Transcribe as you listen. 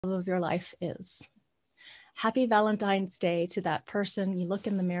of your life is. Happy Valentine's Day to that person. You look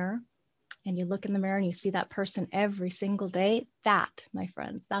in the mirror and you look in the mirror and you see that person every single day. That, my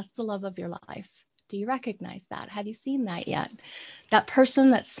friends, that's the love of your life. Do you recognize that? Have you seen that yet? That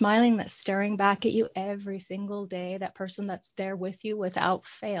person that's smiling, that's staring back at you every single day, that person that's there with you without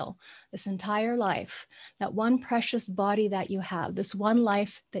fail, this entire life, that one precious body that you have, this one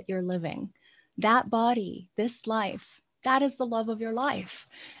life that you're living, that body, this life, that is the love of your life.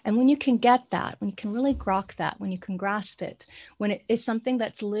 And when you can get that, when you can really grok that, when you can grasp it, when it is something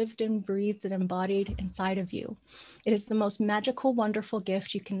that's lived and breathed and embodied inside of you, it is the most magical, wonderful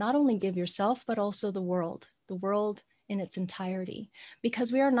gift you can not only give yourself, but also the world in its entirety.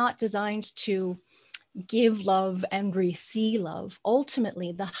 Because we are not designed to give love and receive love.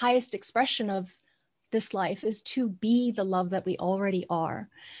 Ultimately, the highest expression of this life is to be the love that we already are.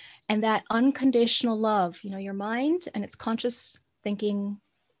 And that unconditional love, your mind and its conscious thinking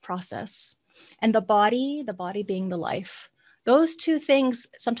process, and the body being the life. Those two things,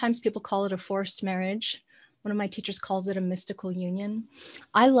 sometimes people call it a forced marriage. One of my teachers calls it a mystical union.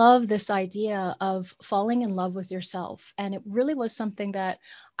 I love this idea of falling in love with yourself. And it really was something that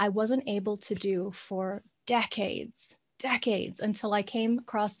I wasn't able to do for decades until I came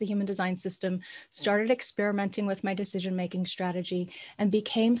across the human design system, started experimenting with my decision-making strategy, and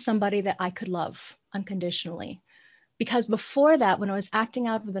became somebody that I could love unconditionally. Because before that, when I was acting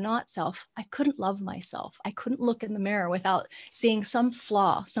out of the not self, I couldn't love myself. I couldn't look in the mirror without seeing some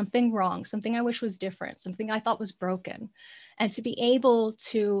flaw, something wrong, something I wish was different, something I thought was broken. And to be able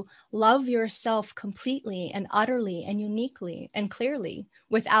to love yourself completely and utterly and uniquely and clearly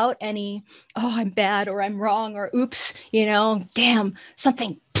without any, oh, I'm bad or I'm wrong or oops, damn,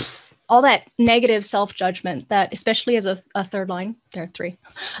 something, all that negative self-judgment that, especially as a third line, there are three,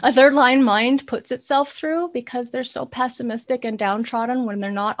 a third line mind puts itself through because they're so pessimistic and downtrodden when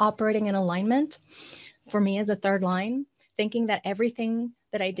they're not operating in alignment. For me as a third line, thinking that everything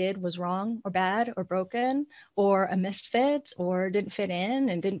that I did was wrong or bad or broken or a misfit or didn't fit in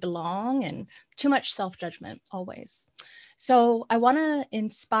and didn't belong, and too much self-judgment always. So I want to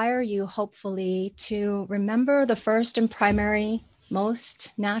inspire you, hopefully, to remember the first and primary,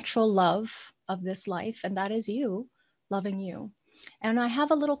 most natural love of this life, and that is you loving you. And I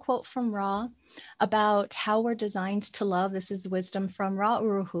have a little quote from Ra about how we're designed to love. This is the wisdom from Ra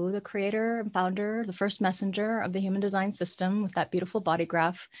Uru Hu, the creator and founder, the first messenger of the human design system, with that beautiful body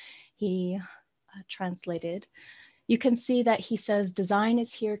graph he translated. You can see that he says, design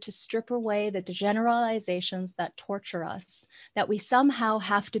is here to strip away the generalizations that torture us, that we somehow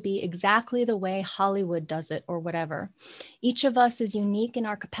have to be exactly the way Hollywood does it or whatever. Each of us is unique in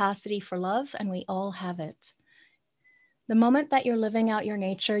our capacity for love, and we all have it. The moment that you're living out your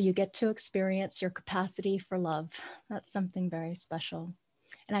nature, you get to experience your capacity for love. That's something very special.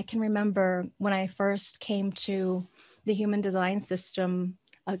 And I can remember when I first came to the human design system,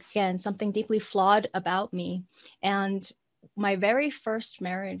 again, something deeply flawed about me. And my very first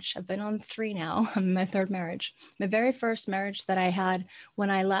marriage, I've been on 3 now, I'm my 3rd marriage. My very first marriage that I had, when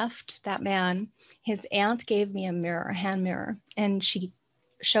I left that man, his aunt gave me a mirror, a hand mirror, and she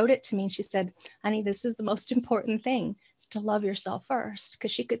showed it to me and she said, honey, this is the most important thing, is to love yourself first, because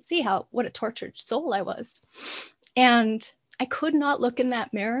she could see what a tortured soul I was. And I could not look in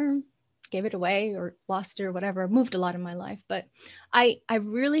that mirror, gave it away or lost it or whatever, moved a lot in my life. But I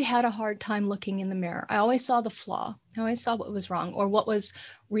really had a hard time looking in the mirror. I always saw the flaw. I always saw what was wrong or what was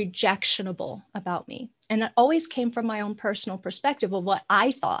rejectionable about me. And it always came from my own personal perspective of what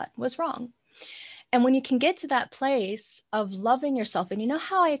I thought was wrong. And when you can get to that place of loving yourself, and you know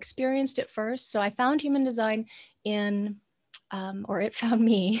how I experienced it first? So I found human design or it found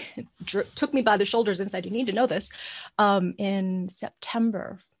me, took me by the shoulders and said, you need to know this, in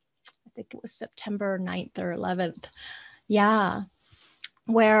September. I think it was September 9th or 11th. Yeah.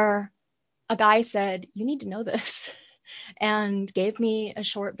 Where a guy said, you need to know this, and gave me a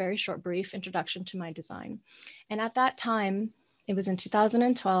very short, brief introduction to my design. And at that time, it was in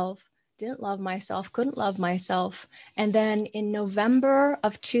 2012, didn't love myself, couldn't love myself. And then in November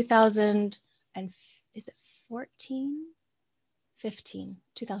of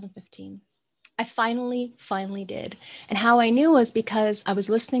 2015, I finally did. And how I knew was because I was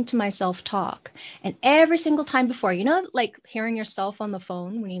listening to myself talk. And every single time before, like hearing yourself on the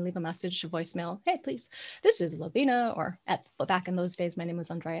phone when you leave a message to voicemail, hey, please, this is Laveena, or back in those days, my name was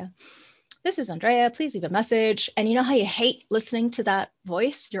Andrea. This is Andrea, please leave a message. And you know how you hate listening to that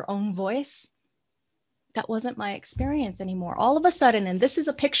voice, your own voice? That wasn't my experience anymore. All of a sudden, and this is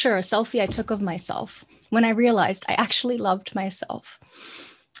a picture, a selfie I took of myself when I realized I actually loved myself.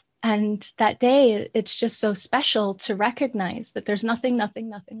 And that day, it's just so special to recognize that there's nothing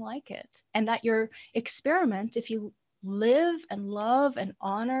like it. And that your experiment, if you live and love and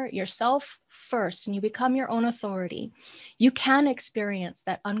honor yourself first and you become your own authority, you can experience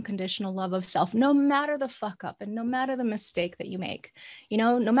that unconditional love of self, no matter the fuck up and no matter the mistake that you make. You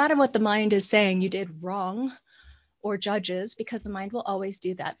know, no matter what the mind is saying you did wrong or judges, because the mind will always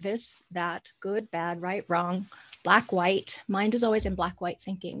do that. This, that, good, bad, right, wrong, black, white. Mind is always in black, white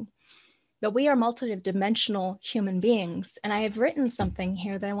thinking. But we are multidimensional human beings. And I have written something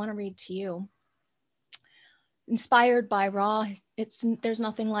here that I want to read to you. Inspired by Ra, there's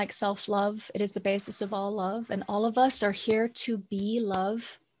nothing like self-love. It is the basis of all love. And all of us are here to be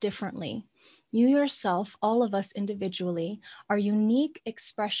love differently. You yourself, all of us individually, are unique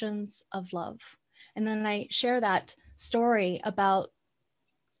expressions of love. And then I share that story about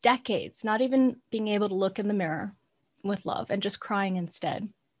decades, not even being able to look in the mirror with love and just crying instead.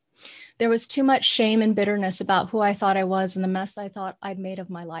 There was too much shame and bitterness about who I thought I was and the mess I thought I'd made of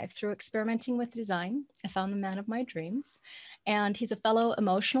my life. Through experimenting with design, I found the man of my dreams, and he's a fellow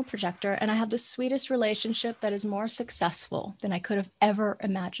emotional projector. And I have the sweetest relationship that is more successful than I could have ever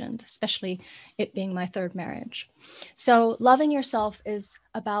imagined, especially it being my third marriage. So loving yourself is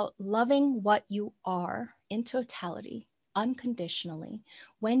about loving what you are in totality, unconditionally.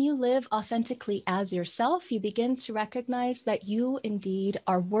 When you live authentically as yourself, you begin to recognize that you indeed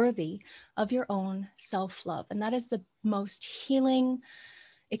are worthy of your own self-love. And that is the most healing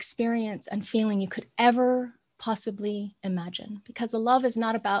experience and feeling you could ever possibly imagine, because the love is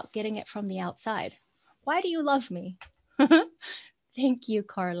not about getting it from the outside. Why do you love me? Thank you,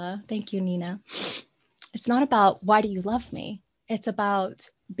 Carla. Thank you, Nina. It's not about why do you love me? It's about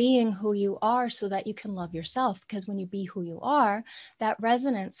being who you are so that you can love yourself. Because when you be who you are, that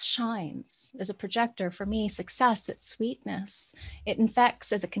resonance shines as a projector. For me, success, it's sweetness. It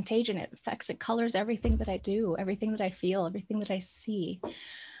infects as a contagion. It affects, it colors everything that I do, everything that I feel, everything that I see.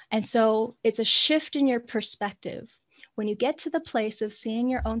 And so it's a shift in your perspective. When you get to the place of seeing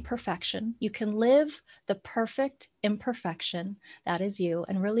your own perfection, you can live the perfect imperfection that is you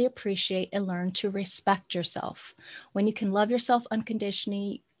and really appreciate and learn to respect yourself. When you can love yourself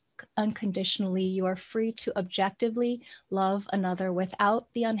unconditionally, you are free to objectively love another without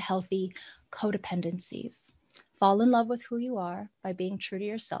the unhealthy codependencies. Fall in love with who you are by being true to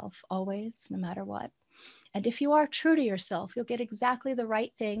yourself, always, no matter what. And if you are true to yourself, you'll get exactly the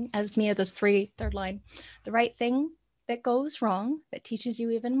right thing, as Mia, those third line, the right thing that goes wrong, that teaches you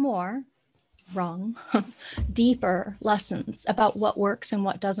even more wrong, deeper lessons about what works and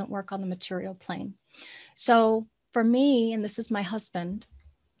what doesn't work on the material plane. So for me, and this is my husband,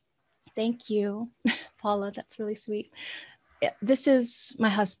 thank you, Paula, that's really sweet. This is my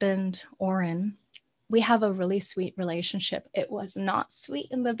husband, Oren. We have a really sweet relationship. It was not sweet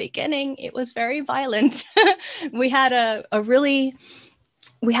in the beginning. It was very violent. We had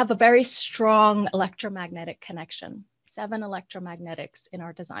we have a very strong electromagnetic connection, 7 electromagnetics in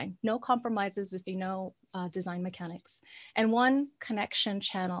our design. No compromises if you know design mechanics. And 1 connection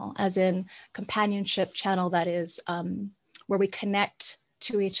channel, as in companionship channel, that is where we connect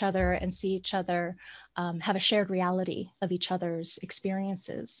to each other and see each other, have a shared reality of each other's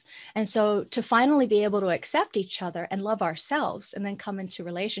experiences. And so to finally be able to accept each other and love ourselves and then come into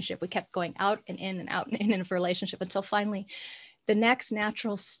relationship, we kept going out and in and out and in of a relationship until finally the next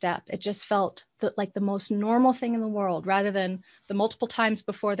natural step, it just felt like the most normal thing in the world, rather than the multiple times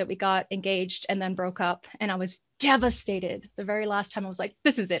before that we got engaged and then broke up. And I was devastated. The very last time I was like,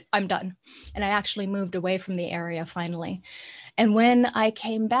 this is it, I'm done. And I actually moved away from the area finally. And when I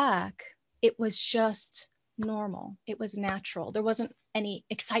came back, it was just normal. It was natural. There wasn't any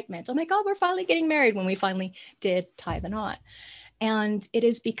excitement. Oh my God, we're finally getting married, when we finally did tie the knot. And it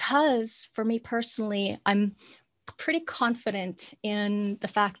is because, for me personally, I'm pretty confident in the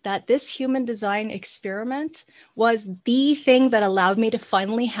fact that this human design experiment was the thing that allowed me to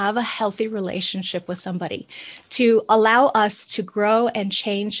finally have a healthy relationship with somebody, to allow us to grow and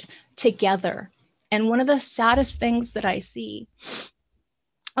change together. And one of the saddest things that I see,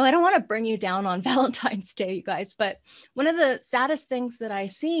 oh, I don't want to bring you down on Valentine's Day, you guys, but one of the saddest things that I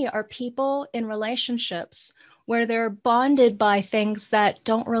see are people in relationships where they're bonded by things that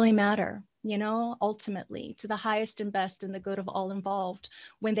don't really matter, you know, ultimately to the highest and best and the good of all involved,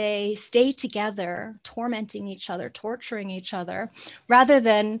 when they stay together, tormenting each other, torturing each other, rather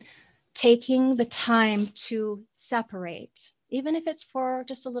than taking the time to separate, even if it's for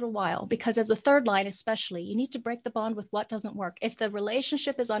just a little while. Because as a third line, especially, you need to break the bond with what doesn't work. If the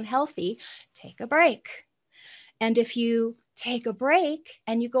relationship is unhealthy, take a break. And if you take a break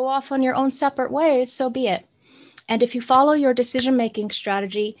and you go off on your own separate ways, so be it. And if you follow your decision-making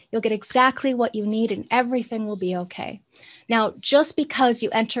strategy, you'll get exactly what you need and everything will be okay. Now, just because you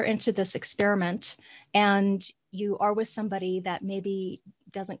enter into this experiment and you are with somebody that maybe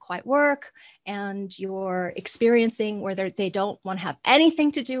doesn't quite work and you're experiencing where they don't want to have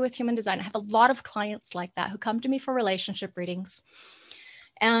anything to do with human design. I have a lot of clients like that who come to me for relationship readings.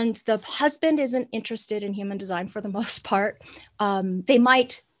 And the husband isn't interested in human design for the most part. They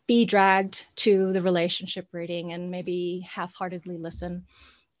might be dragged to the relationship reading and maybe half-heartedly listen.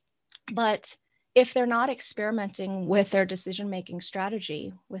 But if they're not experimenting with their decision-making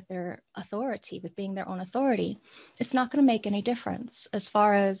strategy, with their authority, with being their own authority, it's not going to make any difference as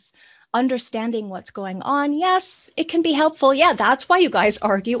far as understanding what's going on. Yes, it can be helpful. Yeah, that's why you guys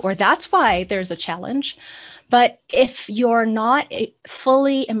argue, or that's why there's a challenge. But if you're not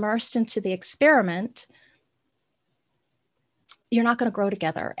fully immersed into the experiment, you're not going to grow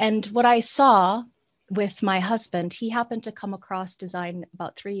together. And what I saw with my husband, he happened to come across design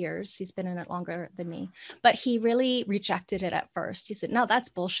about 3 years. He's been in it longer than me, but he really rejected it at first. He said, no, that's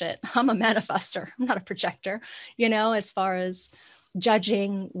bullshit. I'm a manifester. I'm not a projector, as far as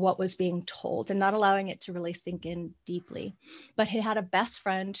judging what was being told and not allowing it to really sink in deeply. But he had a best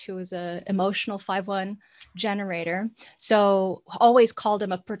friend who was an emotional 5-1 generator. So always called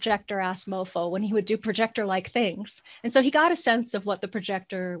him a projector ass mofo when he would do projector like things. And so he got a sense of what the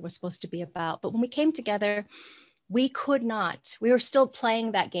projector was supposed to be about. But when we came together, we were still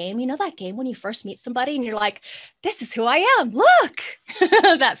playing that game. That game when you first meet somebody and you're like, this is who I am. Look,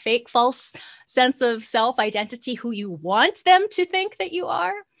 that fake false sense of self-identity, who you want them to think that you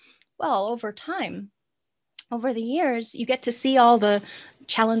are. Well, over time, over the years, you get to see all the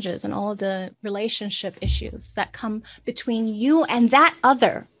challenges and all the relationship issues that come between you and that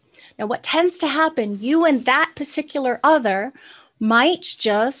other. Now, what tends to happen, you and that particular other might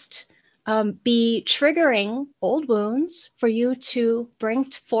just be triggering old wounds for you to bring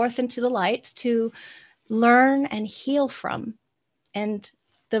forth into the light, to learn and heal from. And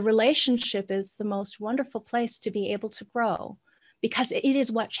the relationship is the most wonderful place to be able to grow, because it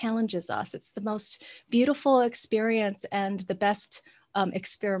is what challenges us. It's the most beautiful experience, and the best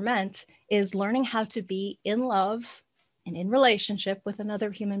experiment is learning how to be in love and in relationship with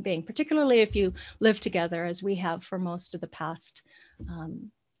another human being, particularly if you live together, as we have for most of the past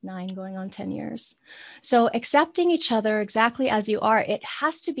 9 going on 10 years. So accepting each other exactly as you are, it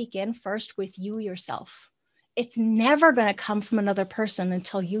has to begin first with you yourself. It's never going to come from another person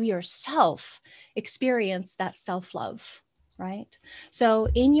until you yourself experience that self-love, right? So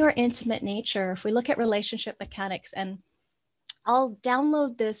in your intimate nature, if we look at relationship mechanics, and I'll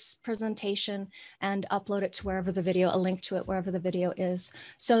download this presentation and upload it to wherever the video, a link to it wherever the video is,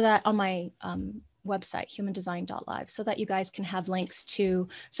 so that on my website, humandesign.live, so that you guys can have links to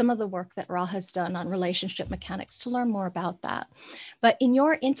some of the work that Ra has done on relationship mechanics to learn more about that. But in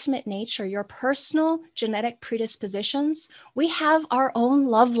your intimate nature, your personal genetic predispositions, we have our own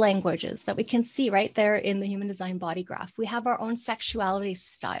love languages that we can see right there in the human design body graph. We have our own sexuality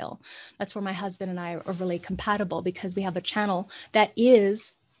style. That's where my husband and I are really compatible, because we have a channel that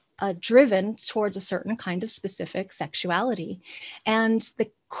is driven towards a certain kind of specific sexuality. And the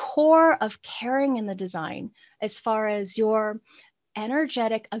core of caring in the design, as far as your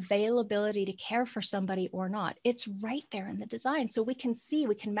energetic availability to care for somebody or not, it's right there in the design. So we can see,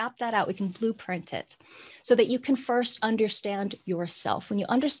 we can map that out, we can blueprint it, so that you can first understand yourself. When you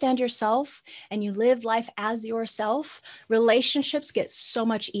understand yourself and you live life as yourself, relationships get so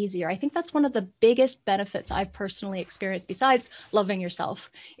much easier. I think that's one of the biggest benefits I've personally experienced, besides loving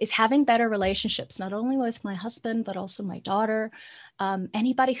yourself, is having better relationships, not only with my husband, but also my daughter.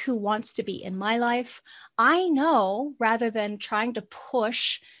 Anybody who wants to be in my life, I know, rather than trying to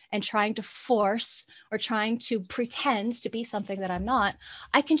push and trying to force or trying to pretend to be something that I'm not,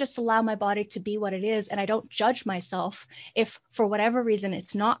 I can just allow my body to be what it is. And I don't judge myself if for whatever reason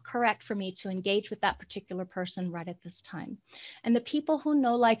it's not correct for me to engage with that particular person right at this time. And the people who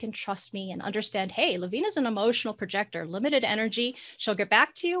know, like, and trust me and understand, hey, Laveena's an emotional projector, limited energy. She'll get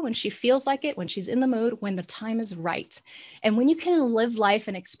back to you when she feels like it, when she's in the mood, when the time is right. And when you can live life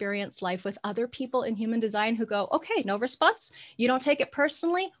and experience life with other people in human design who go, okay, no response, you don't take it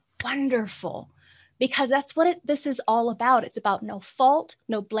personally, wonderful. Because that's what this is all about. It's about no fault,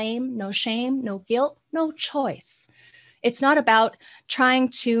 no blame, no shame, no guilt, no choice. It's not about trying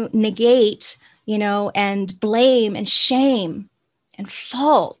to negate, and blame and shame and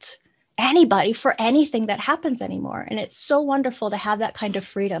fault anybody for anything that happens anymore. And it's so wonderful to have that kind of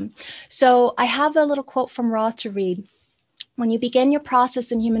freedom. So I have a little quote from Ra to read. When you begin your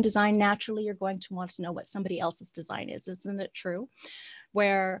process in human design, naturally, you're going to want to know what somebody else's design is. Isn't it true?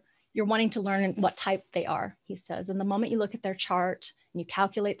 Where You're wanting to learn what type they are, he says. And the moment you look at their chart and you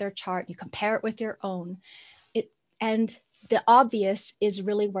calculate their chart, you compare it with your own, and the obvious is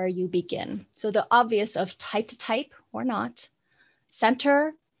really where you begin. So the obvious of type to type or not,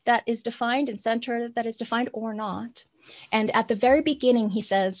 center that is defined and center that is defined or not. And at the very beginning, he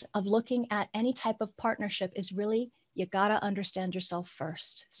says, of looking at any type of partnership is really, you gotta understand yourself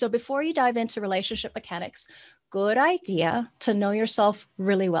first. So before you dive into relationship mechanics, good idea to know yourself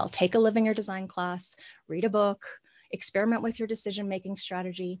really well. Take a living or design class, read a book, experiment with your decision-making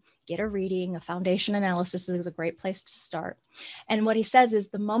strategy, get a reading. A foundation analysis is a great place to start. And what he says is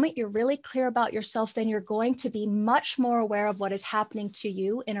the moment you're really clear about yourself, then you're going to be much more aware of what is happening to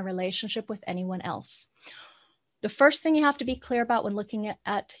you in a relationship with anyone else. The first thing you have to be clear about when looking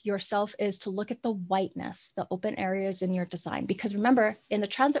at yourself is to look at the whiteness, the open areas in your design. Because remember, in the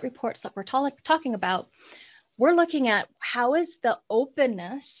transit reports that we're talking about, we're looking at how is the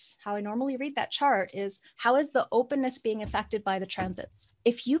openness, how I normally read that chart is, how is the openness being affected by the transits?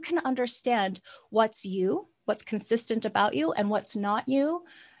 If you can understand what's you, what's consistent about you, and what's not you,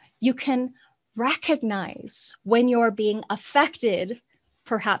 you can recognize when you're being affected,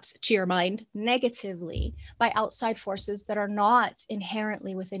 perhaps to your mind, negatively by outside forces that are not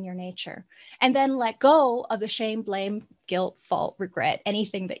inherently within your nature. And then let go of the shame, blame, guilt, fault, regret,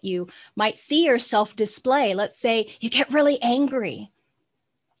 anything that you might see yourself display. Let's say you get really angry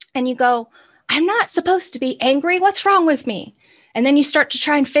and you go, I'm not supposed to be angry. What's wrong with me? And then you start to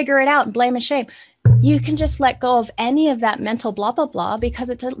try and figure it out and blame and shame. You can just let go of any of that mental blah, blah, blah,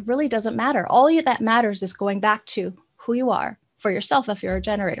 because it really doesn't matter. All that matters is going back to who you are for yourself, if you're a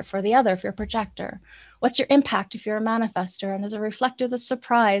generator, for the other, if you're a projector. What's your impact if you're a manifester? And as a reflector, the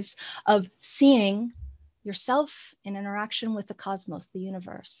surprise of seeing yourself in interaction with the cosmos, the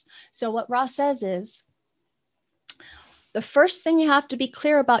universe. So what Ross says is, the first thing you have to be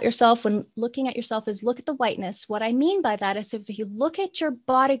clear about yourself when looking at yourself is look at the whiteness. What I mean by that is if you look at your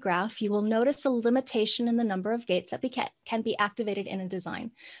body graph, you will notice a limitation in the number of gates that can be activated in a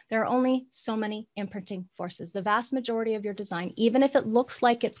design. There are only so many imprinting forces. The vast majority of your design, even if it looks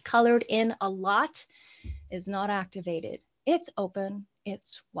like it's colored in a lot, is not activated. It's open,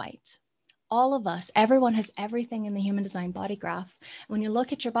 it's white. All of us, everyone has everything in the human design body graph. When you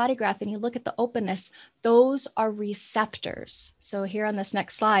look at your body graph and you look at the openness, those are receptors. So here on this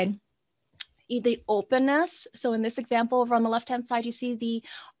next slide, the openness. So in this example over on the left-hand side, you see the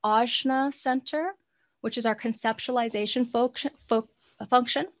Ajna center, which is our conceptualization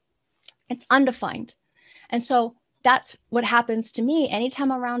function. It's undefined. And so that's what happens to me.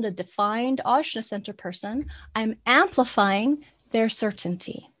 Anytime I'm around a defined Ajna center person, I'm amplifying their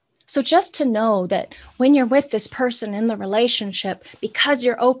certainty. So just to know that when you're with this person in the relationship, because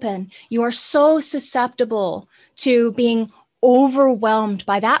you're open, you are so susceptible to being overwhelmed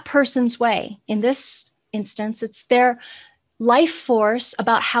by that person's way. In this instance, it's their life force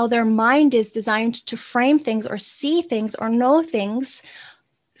about how their mind is designed to frame things or see things or know things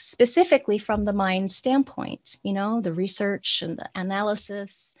specifically from the mind standpoint, you know, the research and the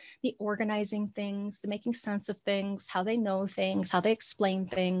analysis, the organizing things, the making sense of things, how they know things, how they explain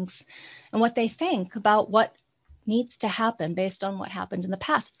things, and what they think about what needs to happen based on what happened in the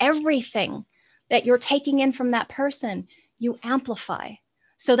past. Everything that you're taking in from that person, you amplify.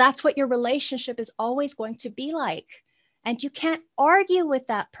 So that's what your relationship is always going to be like. And you can't argue with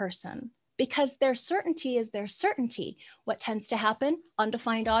that person, because their certainty is their certainty. What tends to happen?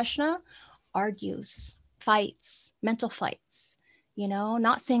 Undefined Ajna argues, fights, mental fights, you know,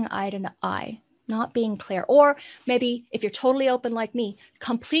 not seeing eye to eye, not being clear. Or maybe if you're totally open like me,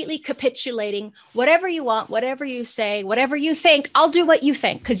 completely capitulating, whatever you want, whatever you say, whatever you think, I'll do what you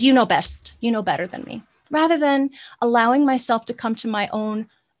think because you know best, you know better than me. Rather than allowing myself to come to my own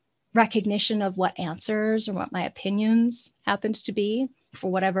recognition of what answers or what my opinions happens to be for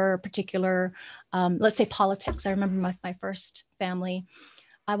whatever particular, let's say politics. I remember my first family,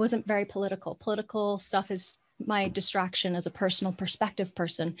 I wasn't very political. Political stuff is my distraction as a personal perspective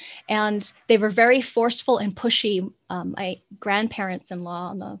person. And they were very forceful and pushy, my grandparents-in-law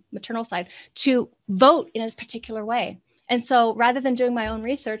on the maternal side, to vote in a particular way. And so rather than doing my own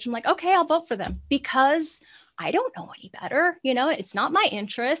research, I'm like, okay, I'll vote for them because I don't know any better. You know, it's not my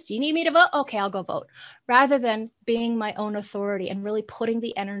interest. You need me to vote? Okay, I'll go vote. Rather than being my own authority and really putting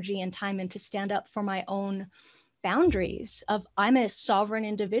the energy and time in to stand up for my own boundaries of I'm a sovereign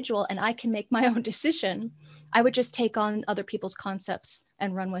individual and I can make my own decision, I would just take on other people's concepts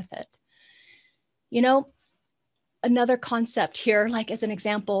and run with it. You know, another concept here, like as an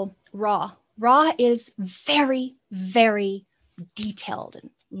example, Ra. Ra is very, very detailed and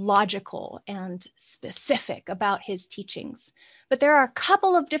logical and specific about his teachings. But there are a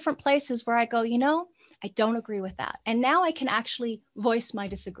couple of different places where I go, you know, I don't agree with that. And now I can actually voice my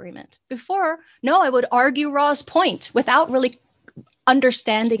disagreement. Before, no, I would argue Ra's point without really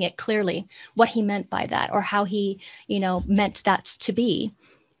understanding it clearly, what he meant by that or how he, you know, meant that to be.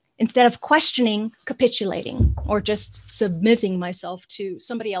 Instead of questioning, capitulating, or just submitting myself to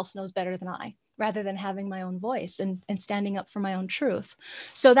somebody else knows better than I, rather than having my own voice and standing up for my own truth.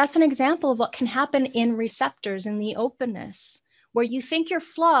 So that's an example of what can happen in receptors, in the openness, where you think you're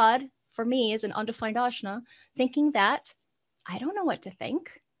flawed, for me as an undefined Ashna, thinking that I don't know what to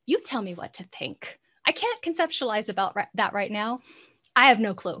think. You tell me what to think. I can't conceptualize about that right now. I have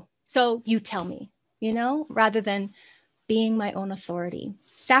no clue. So you tell me, you know, rather than being my own authority.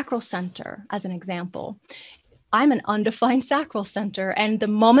 Sacral center, as an example. I'm an undefined sacral center. And the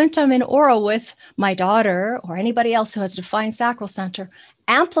moment I'm in aura with my daughter or anybody else who has a defined sacral center,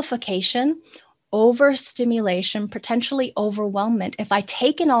 amplification, overstimulation, potentially overwhelmment. If I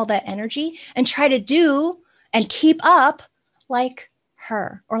take in all that energy and try to do and keep up like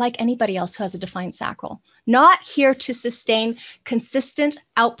her or like anybody else who has a defined sacral, not here to sustain consistent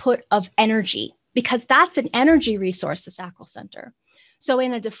output of energy, because that's an energy resource, the sacral center. So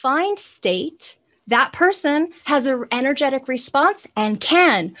in a defined state, that person has an energetic response and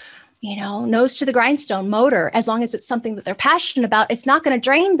can, you know, nose to the grindstone motor, as long as it's something that they're passionate about. It's not going to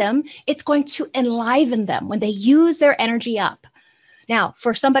drain them. It's going to enliven them when they use their energy up. Now,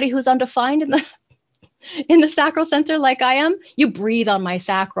 for somebody who's undefined in the sacral center, like I am, you breathe on my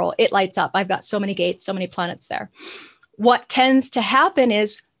sacral, it lights up. I've got so many gates, so many planets there. What tends to happen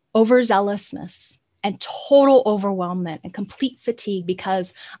is overzealousness and total overwhelmment and complete fatigue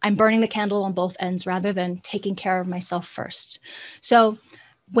because I'm burning the candle on both ends rather than taking care of myself first. So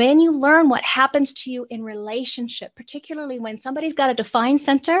when you learn what happens to you in relationship, particularly when somebody's got a defined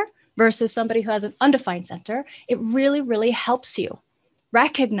center versus somebody who has an undefined center, it really, really helps you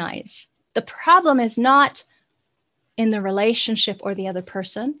recognize the problem is not in the relationship or the other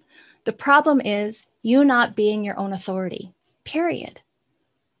person. The problem is you not being your own authority, period.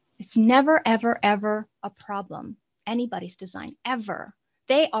 It's never, ever, ever a problem. Anybody's design, ever.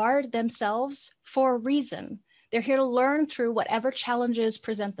 They are themselves for a reason. They're here to learn through whatever challenges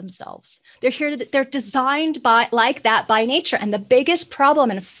present themselves. They're designed like that by nature. And the biggest problem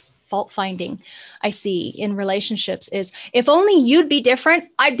in fault finding I see in relationships is, if only you'd be different,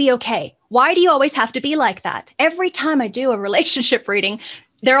 I'd be okay. Why do you always have to be like that? Every time I do a relationship reading,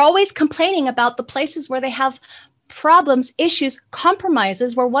 they're always complaining about the places where they have problems, issues,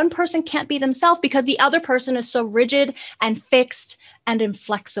 compromises, where one person can't be themselves because the other person is so rigid and fixed and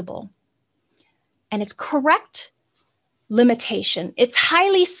inflexible. And it's correct limitation. It's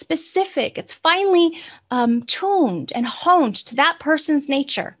highly specific. It's finely tuned and honed to that person's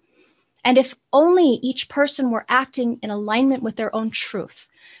nature. And if only each person were acting in alignment with their own truth,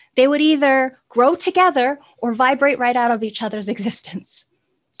 they would either grow together or vibrate right out of each other's existence.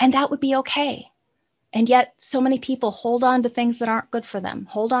 And that would be okay. And yet so many people hold on to things that aren't good for them,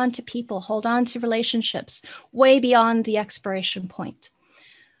 hold on to people, hold on to relationships way beyond the expiration point.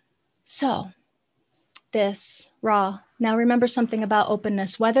 So this raw. Now remember something about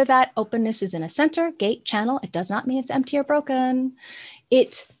openness, whether that openness is in a center, gate, channel, it does not mean it's empty or broken.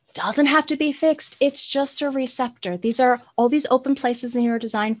 It doesn't have to be fixed. It's just a receptor. These are all these open places in your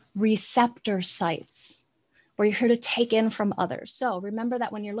design, receptor sites, where you're here to take in from others. So remember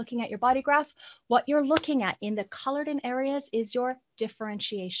that when you're looking at your body graph, what you're looking at in the colored in areas is your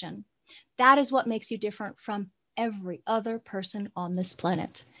differentiation. That is what makes you different from every other person on this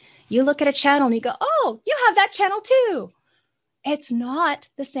planet. You look at a channel and you go, oh, you have that channel too. It's not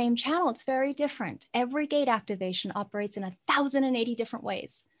the same channel. It's very different. Every gate activation operates in 1,080 different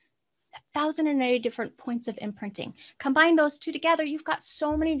ways. 1,080 different points of imprinting. Combine those two together, you've got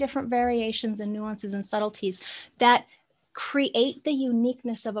so many different variations and nuances and subtleties that create the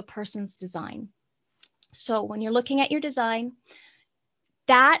uniqueness of a person's design. So when you're looking at your design,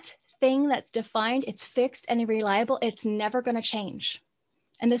 that thing that's defined, it's fixed and reliable, it's never going to change.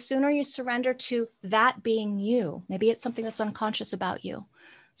 And the sooner you surrender to that being you, maybe it's something that's unconscious about you,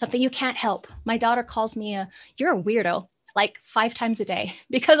 something you can't help. My daughter calls me you're a weirdo, like 5 times a day,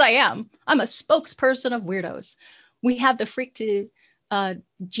 because I am. I'm a spokesperson of weirdos. We have the Freak to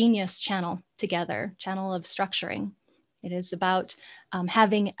Genius channel together, channel of structuring. It is about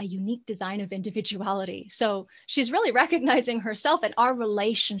having a unique design of individuality. So she's really recognizing herself and our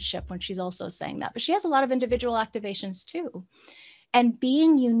relationship when she's also saying that. But she has a lot of individual activations too. And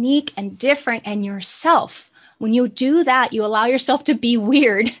being unique and different and yourself, when you do that, you allow yourself to be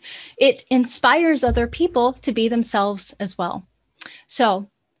weird. It inspires other people to be themselves as well. So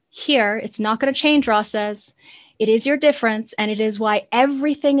Here, it's not going to change, Ross says. It is your difference, and it is why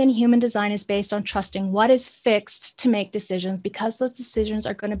everything in human design is based on trusting what is fixed to make decisions, because those decisions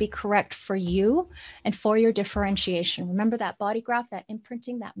are going to be correct for you and for your differentiation. Remember that body graph, that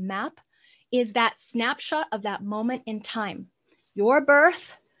imprinting, that map is that snapshot of that moment in time. Your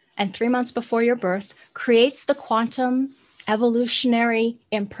birth and 3 months before your birth creates the quantum evolutionary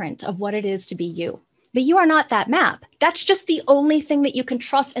imprint of what it is to be you. But you are not that map. That's just the only thing that you can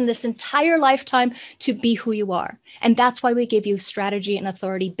trust in this entire lifetime to be who you are. And that's why we give you strategy and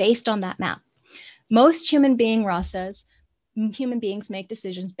authority based on that map. Most human beings make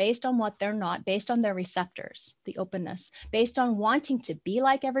decisions based on what they're not, based on their receptors, the openness, based on wanting to be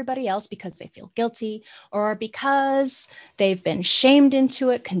like everybody else because they feel guilty or because they've been shamed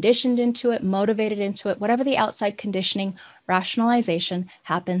into it, conditioned into it, motivated into it, whatever the outside conditioning, rationalization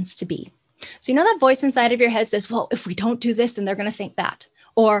happens to be. So you know that voice inside of your head says, well, if we don't do this, then they're going to think that.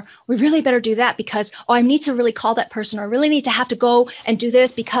 Or we really better do that because, oh, I need to really call that person, or I really need to have to go and do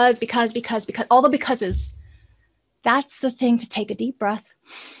this because, all the becauses. That's the thing to take a deep breath.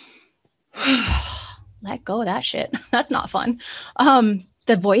 Let go of that shit. That's not fun.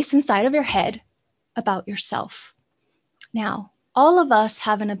 The voice inside of your head about yourself. Now, all of us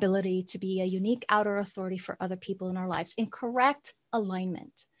have an ability to be a unique outer authority for other people in our lives in correct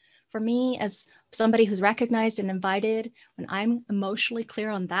alignment. For me, as somebody who's recognized and invited, when I'm emotionally clear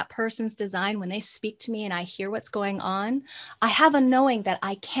on that person's design, when they speak to me and I hear what's going on, I have a knowing that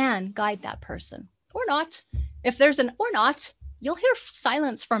I can guide that person or not. If there's an or not, you'll hear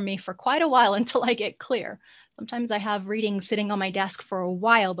silence from me for quite a while until I get clear. Sometimes I have readings sitting on my desk for a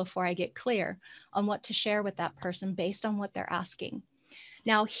while before I get clear on what to share with that person based on what they're asking.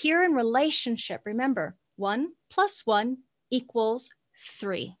 Now, here in relationship, remember, 1 + 1 =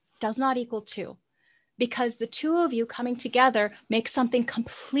 3. Does not equal 2, because the two of you coming together make something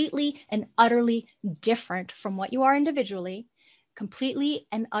completely and utterly different from what you are individually, completely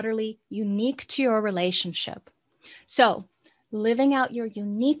and utterly unique to your relationship. So living out your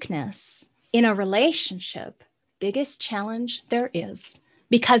uniqueness in a relationship, biggest challenge there is,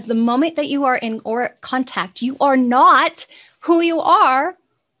 because the moment that you are in auric contact, you are not who you are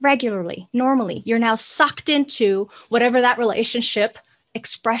regularly, normally. You're now sucked into whatever that relationship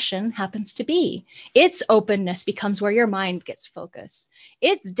expression happens to be. Its openness becomes where your mind gets focused.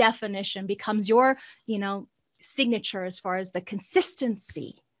 Its definition becomes your, signature as far as the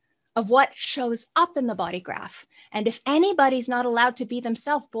consistency of what shows up in the body graph. And if anybody's not allowed to be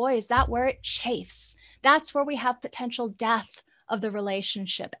themselves, boy, is that where it chafes. That's where we have potential death of the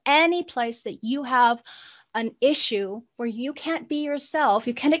relationship. Any place that you have an issue where you can't be yourself,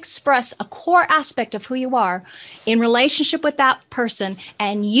 you can't express a core aspect of who you are in relationship with that person,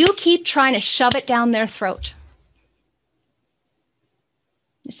 and you keep trying to shove it down their throat,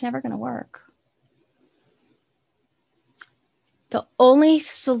 it's never going to work. The only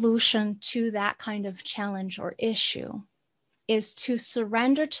solution to that kind of challenge or issue is to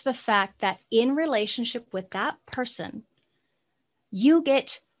surrender to the fact that in relationship with that person, you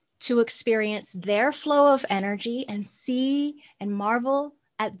get to experience their flow of energy and see and marvel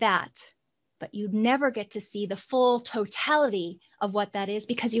at that. But you never get to see the full totality of what that is,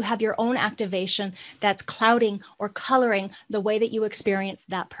 because you have your own activation that's clouding or coloring the way that you experience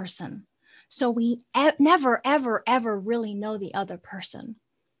that person. So we never, ever, ever really know the other person.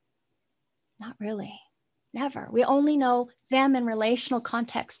 Not really. Never. We only know them in relational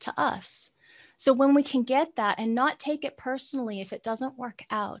context to us. So when we can get that and not take it personally if it doesn't work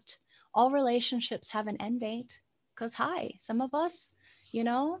out, all relationships have an end date, because some of us,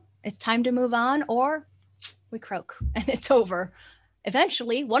 it's time to move on, or we croak and it's over.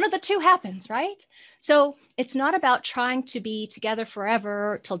 Eventually, one of the two happens, right? So it's not about trying to be together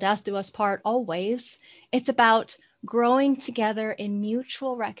forever till death do us part always. It's about growing together in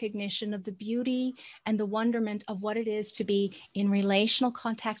mutual recognition of the beauty and the wonderment of what it is to be in relational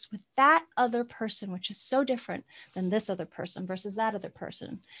context with that other person, which is so different than this other person versus that other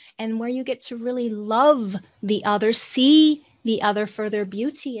person. And where you get to really love the other, see the other for their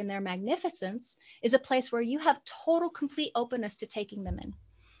beauty and their magnificence, is a place where you have total, complete openness to taking them in.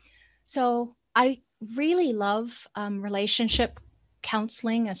 So I really love relationship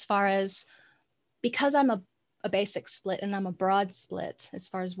counseling, as far as, because I'm a basic split and I'm a broad split as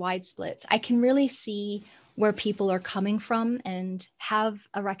far as wide split, I can really see where people are coming from and have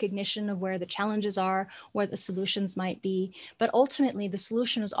a recognition of where the challenges are, where the solutions might be. But ultimately, the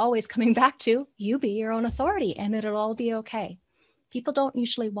solution is always coming back to you be your own authority and it'll all be okay. People don't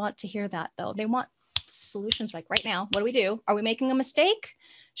usually want to hear that, though. They want solutions like right now. What do we do? Are we making a mistake?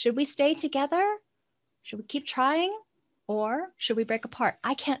 Should we stay together? Should we keep trying? Or should we break apart?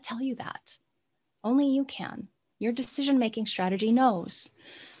 I can't tell you that. Only you can. Your decision-making strategy knows.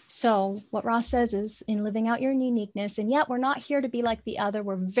 So what Ross says is, in living out your uniqueness, and yet we're not here to be like the other.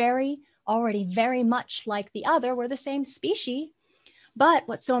 We're already very much like the other. We're the same species. But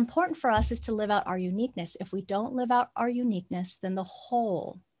what's so important for us is to live out our uniqueness. If we don't live out our uniqueness, then the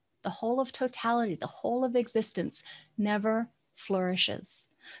whole of totality, the whole of existence never flourishes.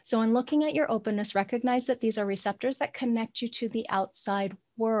 So in looking at your openness, recognize that these are receptors that connect you to the outside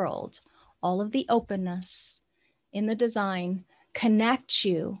world. All of the openness in the design connect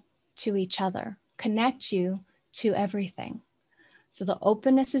you to each other, connect you to everything. So the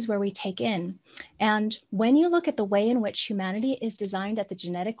openness is where we take in. And when you look at the way in which humanity is designed at the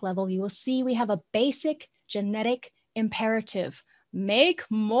genetic level, you will see we have a basic genetic imperative. Make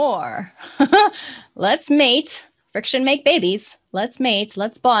more. Let's mate. Friction make babies. Let's mate.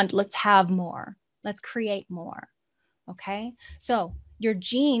 Let's bond. Let's have more. Let's create more. Okay. So your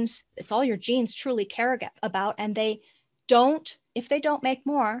genes, it's all your genes truly care about, and if they don't make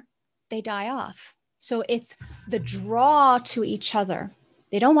more, they die off. So it's the draw to each other.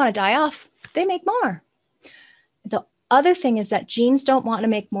 They don't want to die off. They make more. The other thing is that genes don't want to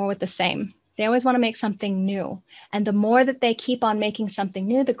make more with the same. They always want to make something new. And the more that they keep on making something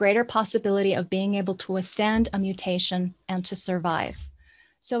new, the greater possibility of being able to withstand a mutation and to survive.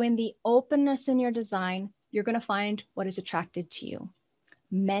 So in the openness in your design, you're going to find what is attracted to you.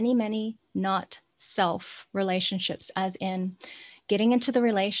 Many, many not self relationships, as in getting into the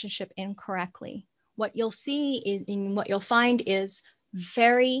relationship incorrectly. What you'll find is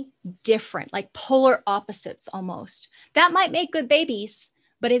very different, like polar opposites almost. That might make good babies,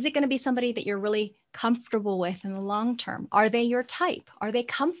 but is it going to be somebody that you're really comfortable with in the long term? Are they your type? Are they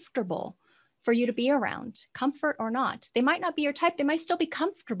comfortable for you to be around? Comfort or not? They might not be your type. They might still be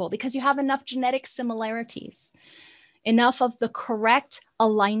comfortable because you have enough genetic similarities, enough of the correct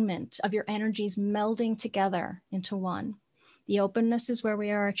alignment of your energies melding together into one. The openness is where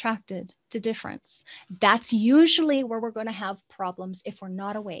we are attracted to difference. That's usually where we're going to have problems if we're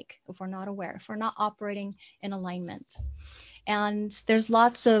not awake, if we're not aware, if we're not operating in alignment. And there's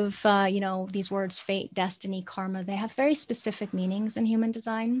lots of, these words, fate, destiny, karma, they have very specific meanings in human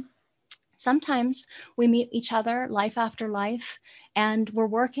design. Sometimes we meet each other life after life, and we're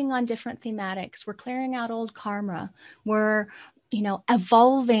working on different thematics. We're clearing out old karma. We're,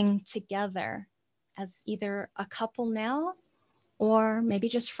 evolving together as either a couple now, or maybe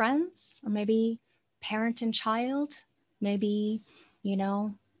just friends, or maybe parent and child, maybe,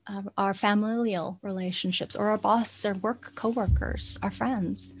 our familial relationships, or our boss, our work coworkers, our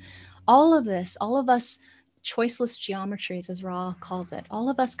friends. All of this, all of us, choiceless geometries, as Ra calls it, all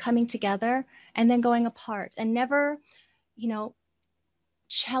of us coming together and then going apart, and never,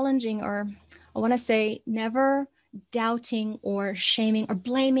 challenging, or I want to say never doubting or shaming or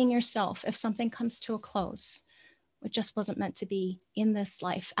blaming yourself if something comes to a close. It just wasn't meant to be in this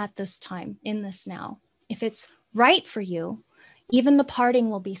life, at this time, in this now. If it's right for you, even the parting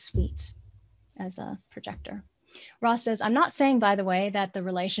will be sweet, as a projector. Ross says, I'm not saying, by the way, that the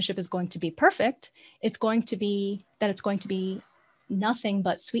relationship is going to be perfect. It's going to be nothing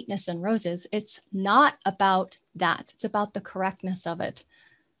but sweetness and roses. It's not about that. It's about the correctness of it.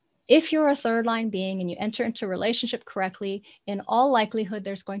 If you're a third line being and you enter into a relationship correctly, in all likelihood,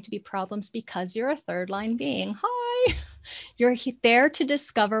 there's going to be problems because you're a third line being. Hi. You're there to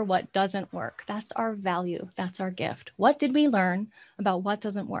discover what doesn't work. That's our value. That's our gift. What did we learn about what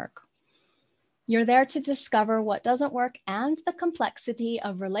doesn't work? You're there to discover what doesn't work, and the complexity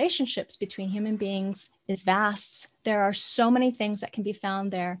of relationships between human beings is vast. There are so many things that can be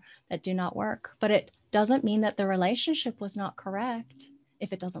found there that do not work, but it doesn't mean that the relationship was not correct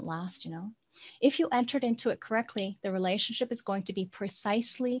if it doesn't last, If you entered into it correctly, the relationship is going to be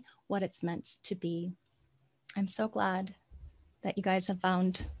precisely what it's meant to be. I'm so glad that you guys have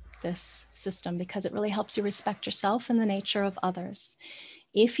found this system, because it really helps you respect yourself and the nature of others.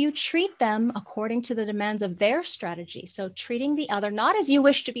 If you treat them according to the demands of their strategy, so treating the other not as you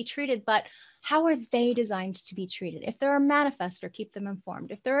wish to be treated, but how are they designed to be treated? If they're a manifestor, keep them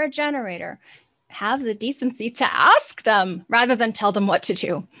informed. If they're a generator, have the decency to ask them rather than tell them what to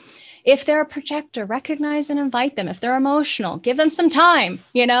do. If they're a projector, recognize and invite them. If they're emotional, give them some time,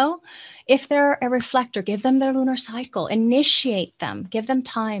 If they're a reflector, give them their lunar cycle, initiate them, give them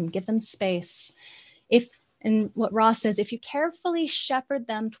time, give them space. And what Ross says, if you carefully shepherd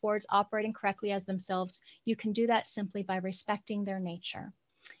them towards operating correctly as themselves, you can do that simply by respecting their nature.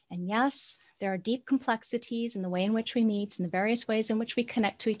 And yes, there are deep complexities in the way in which we meet, in the various ways in which we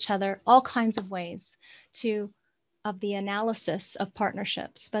connect to each other, all kinds of ways of the analysis of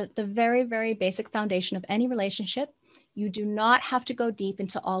partnerships. But the very, very basic foundation of any relationship You do not have to go deep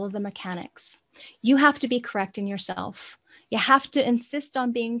into all of the mechanics. You have to be correcting yourself. You have to insist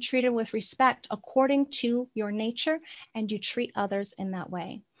on being treated with respect according to your nature, and you treat others in that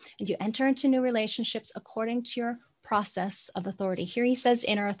way. And you enter into new relationships according to your process of authority. Here he says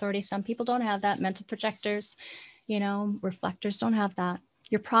inner authority. Some people don't have that. Mental projectors, reflectors don't have that.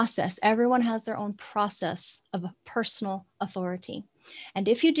 Your process, everyone has their own process of personal authority. And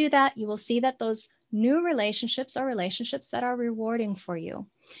if you do that, you will see that those new relationships are relationships that are rewarding for you.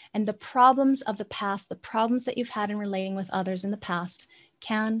 And the problems of the past, the problems that you've had in relating with others in the past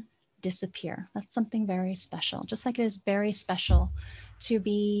can disappear. That's something very special. Just like it is very special to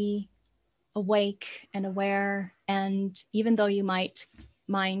be awake and aware. And even though you might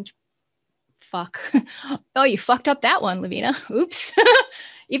mind fuck, oh, you fucked up that one, Laveena. Oops.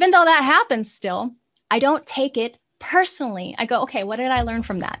 Even though that happens still, I don't take it personally. I go, okay, what did I learn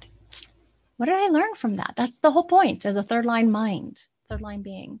from that? What did I learn from that? That's the whole point as a third line mind, third line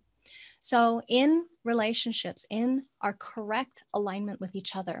being. So in relationships, in our correct alignment with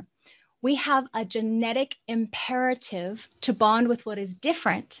each other, we have a genetic imperative to bond with what is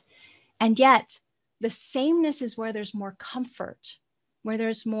different. And yet the sameness is where there's more comfort, where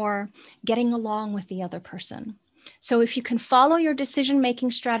there's more getting along with the other person. So if you can follow your decision-making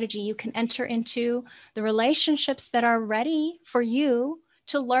strategy, you can enter into the relationships that are ready for you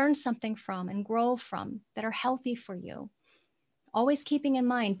to learn something from and grow from, that are healthy for you. Always keeping in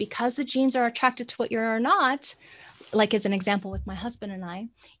mind, because the genes are attracted to what you're not, like as an example with my husband and I,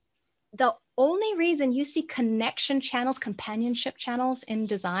 the only reason you see connection channels, companionship channels in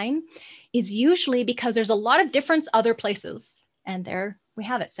design is usually because there's a lot of difference other places. And there we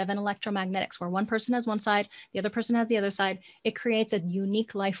have it, 7 electromagnetics, where one person has one side, the other person has the other side. It creates a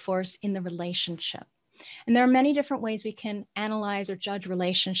unique life force in the relationship. And there are many different ways we can analyze or judge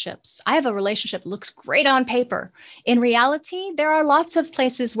relationships. I have a relationship that looks great on paper. In reality, there are lots of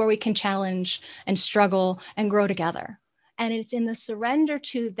places where we can challenge and struggle and grow together. And it's in the surrender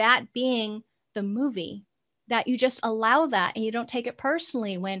to that being the movie that you just allow that, and you don't take it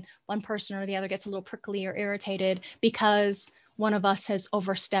personally when one person or the other gets a little prickly or irritated because one of us has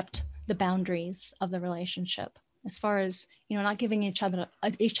overstepped the boundaries of the relationship, as far as, not giving each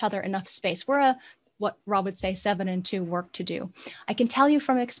other enough space. We're what Rob would say 7 and 2 work to do. I can tell you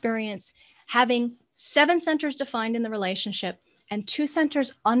from experience, having 7 centers defined in the relationship and 2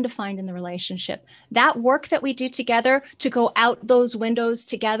 centers undefined in the relationship, that work that we do together to go out those windows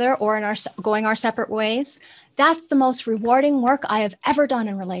together or in going our separate ways, that's the most rewarding work I have ever done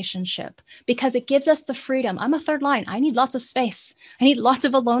in relationship, because it gives us the freedom. I'm a third line. I need lots of space. I need lots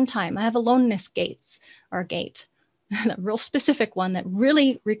of alone time. I have aloneness gate, a real specific one that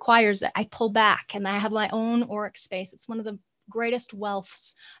really requires that I pull back and I have my own auric space. It's one of the greatest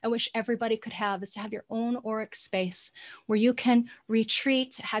wealths I wish everybody could have, is to have your own auric space where you can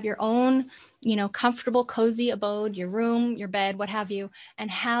retreat, have your own, comfortable, cozy abode, your room, your bed, what have you,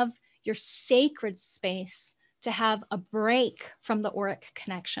 and have your sacred space to have a break from the auric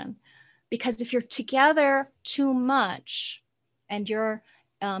connection. Because if you're together too much and you're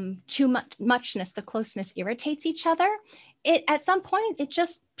too muchness, the closeness irritates each other, at some point it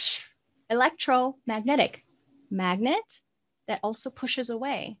just electromagnetic magnet that also pushes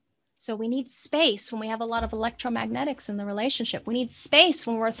away. So we need space when we have a lot of electromagnetics in the relationship. We need space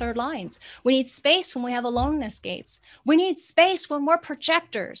when we're third lines. We need space when we have aloneness gates. We need space when we're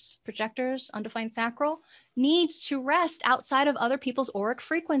projectors. Projectors, undefined sacral, needs to rest outside of other people's auric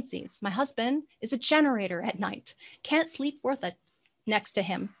frequencies. My husband is a generator at night. Can't sleep worth it next to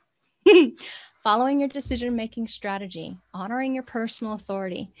him. Following your decision-making strategy, honoring your personal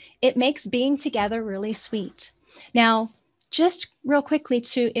authority, it makes being together really sweet. Now, just real quickly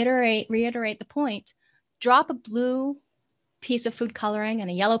to reiterate the point, drop a blue piece of food coloring and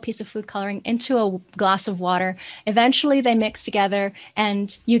a yellow piece of food coloring into a glass of water. Eventually they mix together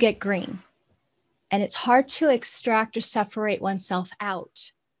and you get green. And it's hard to extract or separate oneself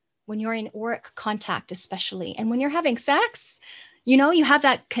out when you're in auric contact, especially. And when you're having sex, you have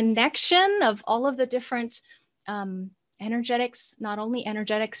that connection of all of the different energetics, not only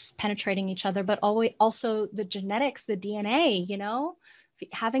energetics penetrating each other, but also the genetics, the DNA,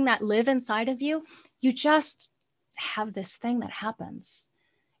 having that live inside of you, you just have this thing that happens.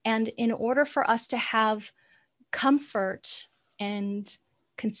 And in order for us to have comfort and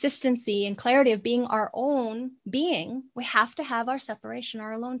consistency and clarity of being our own being, we have to have our separation,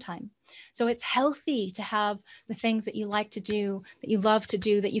 our alone time. So it's healthy to have the things that you like to do, that you love to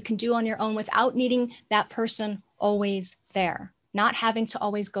do, that you can do on your own without needing that person always there, not having to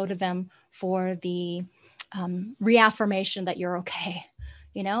always go to them for the reaffirmation that you're okay,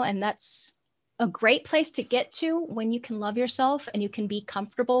 and that's a great place to get to when you can love yourself and you can be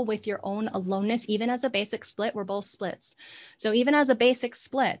comfortable with your own aloneness, even as a basic split. We're both splits. So even as a basic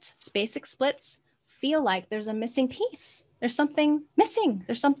splits feel like there's a missing piece. There's something missing.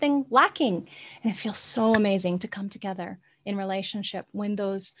 There's something lacking. And it feels so amazing to come together in relationship when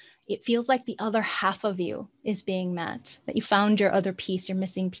it feels like the other half of you is being met, that you found your other piece, your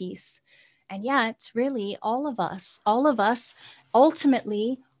missing piece. And yet, really, all of us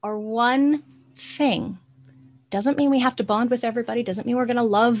ultimately are one thing. Doesn't mean we have to bond with everybody, doesn't mean we're going to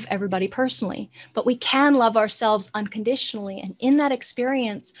love everybody personally, but we can love ourselves unconditionally. And in that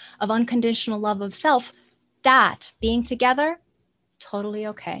experience of unconditional love of self, that being together, totally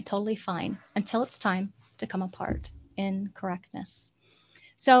okay, totally fine, until it's time to come apart in correctness.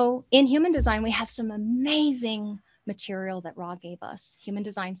 So in human design, we have some amazing material that Ra gave us. Human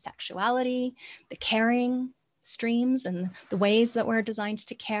design sexuality, the caring streams and the ways that we're designed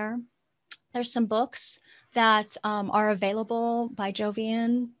to care. There's some books that are available by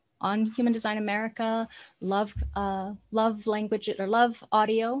Jovian on Human Design America. Love Language or Love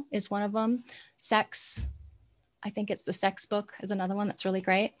Audio is one of them. Sex, I think it's the Sex book is another one that's really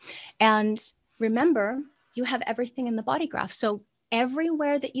great. And remember, you have everything in the body graph. So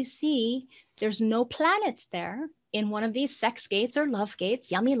everywhere that you see, there's no planet there in one of these sex gates or love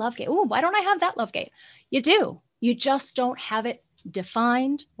gates, yummy love gate. Oh, why don't I have that love gate? You do. You just don't have it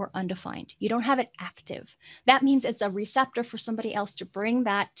defined or undefined. You don't have it active. That means it's a receptor for somebody else to bring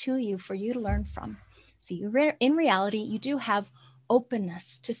that to you for you to learn from. So in reality, you do have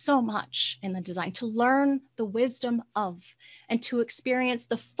openness to so much in the design, to learn the wisdom of, and to experience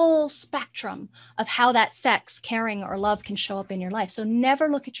the full spectrum of how that sex, caring, or love can show up in your life. So never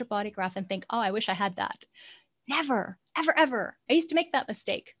look at your body graph and think, oh, I wish I had that. Never, ever, ever. I used to make that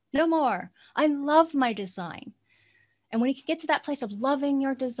mistake. No more. I love my design. And when you can get to that place of loving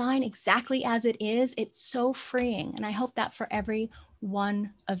your design exactly as it is, it's so freeing. And I hope that for every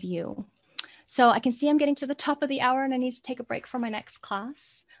one of you. So I can see I'm getting to the top of the hour and I need to take a break for my next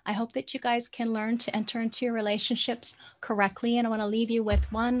class. I hope that you guys can learn to enter into your relationships correctly. And I want to leave you with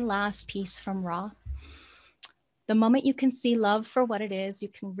one last piece from Ra. The moment you can see love for what it is, you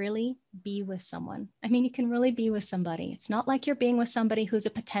can really be with someone. I mean, you can really be with somebody. It's not like you're being with somebody who's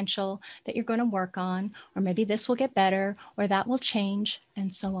a potential that you're going to work on, or maybe this will get better, or that will change,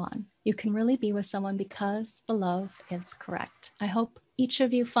 and so on. You can really be with someone because the love is correct. I hope each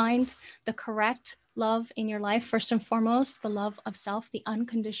of you find the correct love in your life. First and foremost, the love of self, the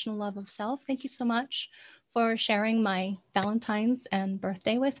unconditional love of self. Thank you so much for sharing my Valentines and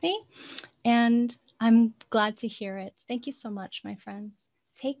birthday with me. And I'm glad to hear it. Thank you so much, my friends.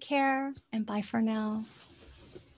 Take care and bye for now.